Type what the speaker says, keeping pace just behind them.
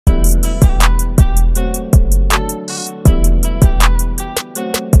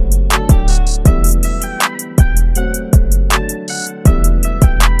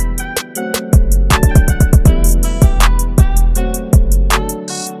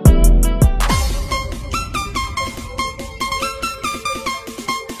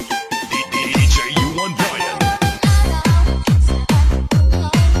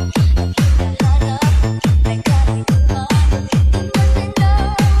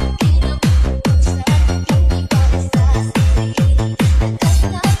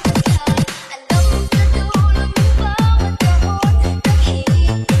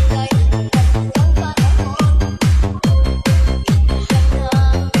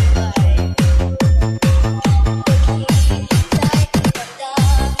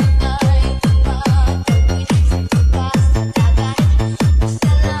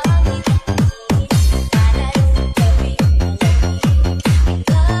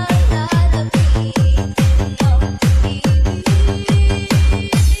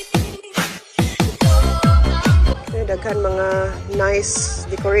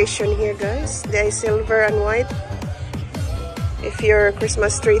decoration here, guys. They are silver and white. If your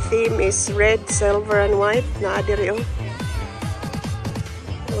Christmas tree theme is red, silver, and white, naadiri oh.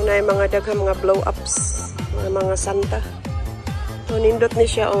 Una yung mga daghang mga blow-ups, mga Santa. So, nindot ni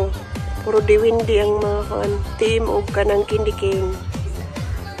siya oh. Puro diwindi ang mga theme o kanang candy cane.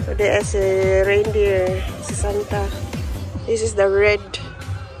 So, there is a reindeer, si Santa. This is the red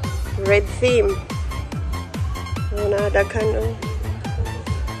theme. So, nadaghan oh.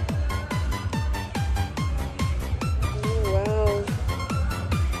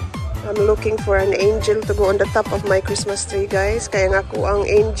 I'm looking for an angel to go on the top of my Christmas tree, guys. Kaya nga ko ang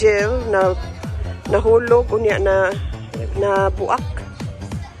angel na nahulog unya na buak.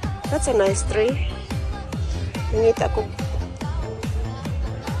 That's a nice tree. Nangita ko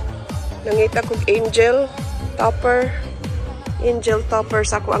angel topper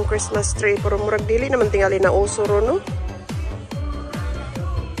sa ako ang Christmas tree, pero murag dili naman tingali na uso ro no.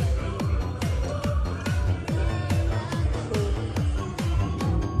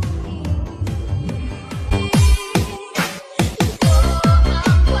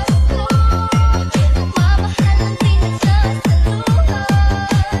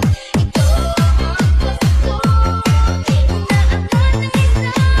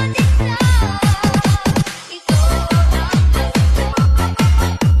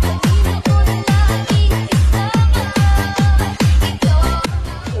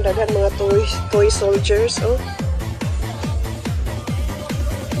 Mga toy soldiers oh.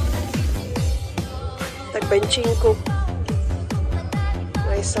 Tag 25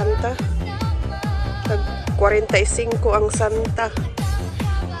 may Santa. Tag 45 ang Santa.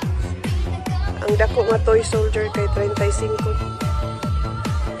 Ang dako nga toy soldier kay 35.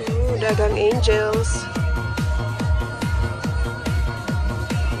 Dagang angels.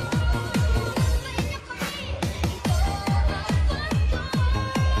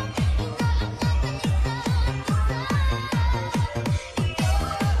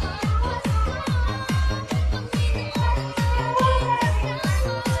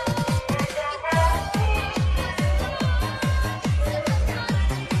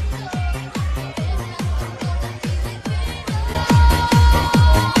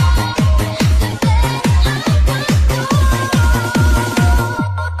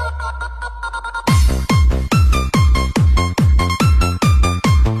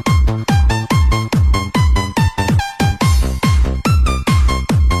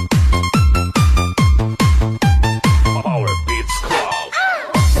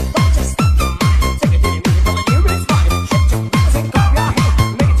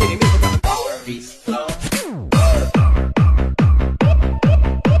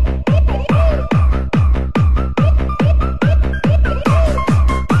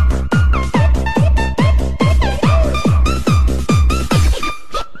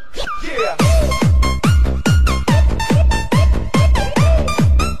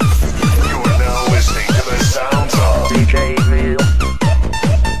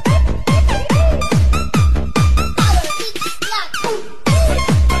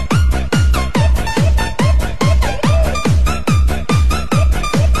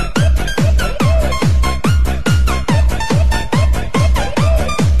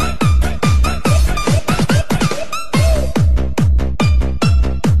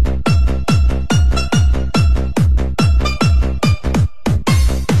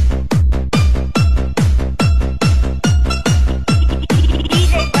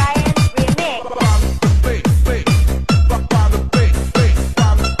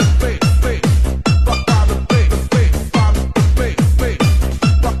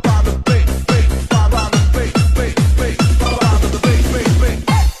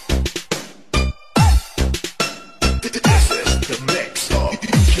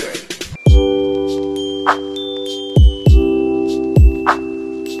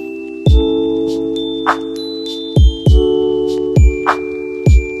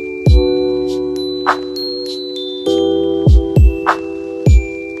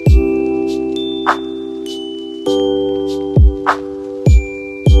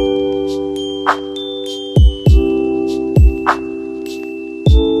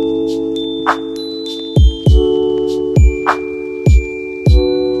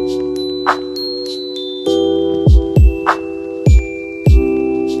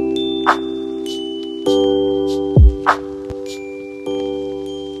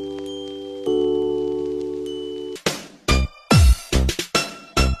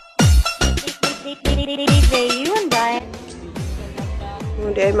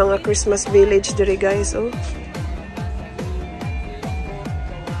 Di ay mga Christmas village diri guys, oh.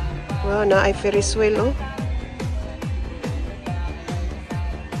 Wow, na ay Ferris wheel, oh.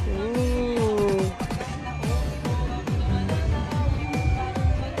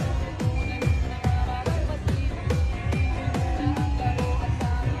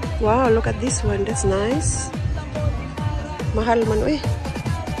 Wow, look at this one. That's nice. Mahal man eh.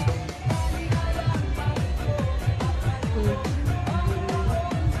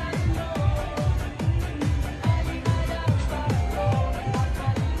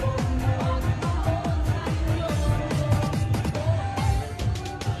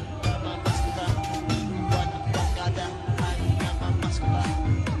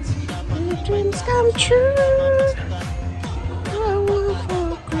 Dreams come true. All I want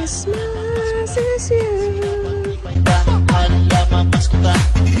for Christmas is you.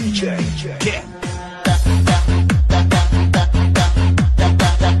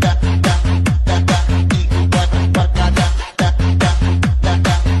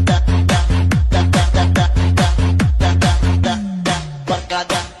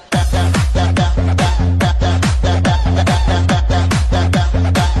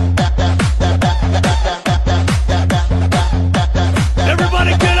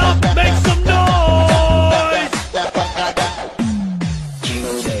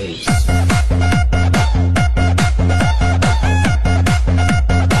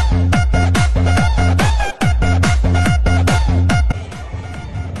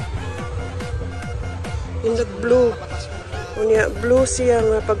 Indot blue. Unya blue siya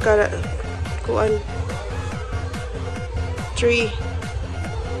nga pagka kuan tree.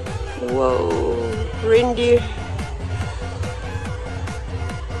 Wow, reindeer.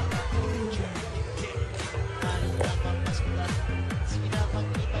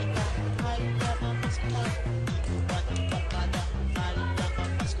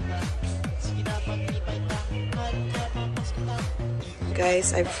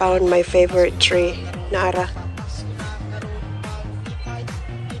 Guys, I found my favorite tree. Nara.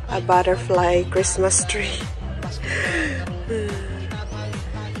 A butterfly Christmas tree.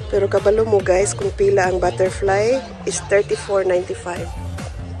 Pero kabalo mo guys, kung pila ang butterfly is $34.95.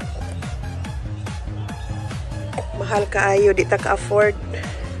 Mahal kaayo, di ta ka-afford.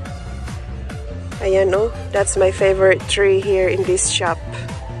 Ayan oh, that's my favorite tree here in this shop.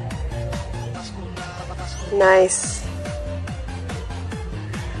 Nice.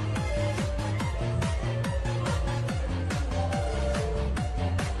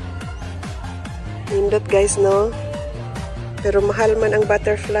 Nindot guys no, pero mahal man ang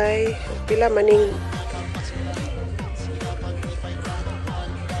butterfly. Pila maning,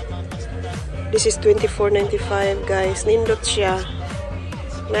 this is $24.95 guys. Nindot siya,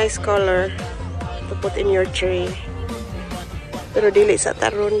 nice color to put in your tree, pero dili sa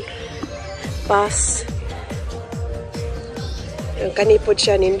taron. Pass. Ang kanipod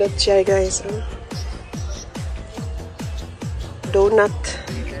siya, nindot siya guys. Donut.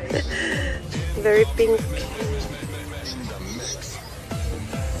 Very pink.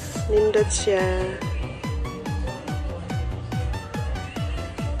 Nindot siya.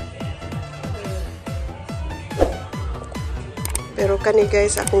 Pero kani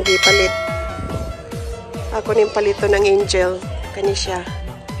guys, akong gipalit. Ako ning palito ng angel. Kani siya.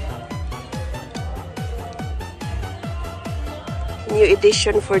 New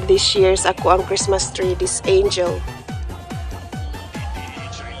edition for this year's ako ang Christmas tree, this angel.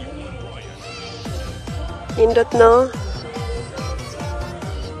 Nindot no?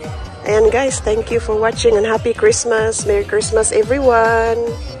 Ayan guys, thank you for watching and Happy Christmas. Merry Christmas everyone!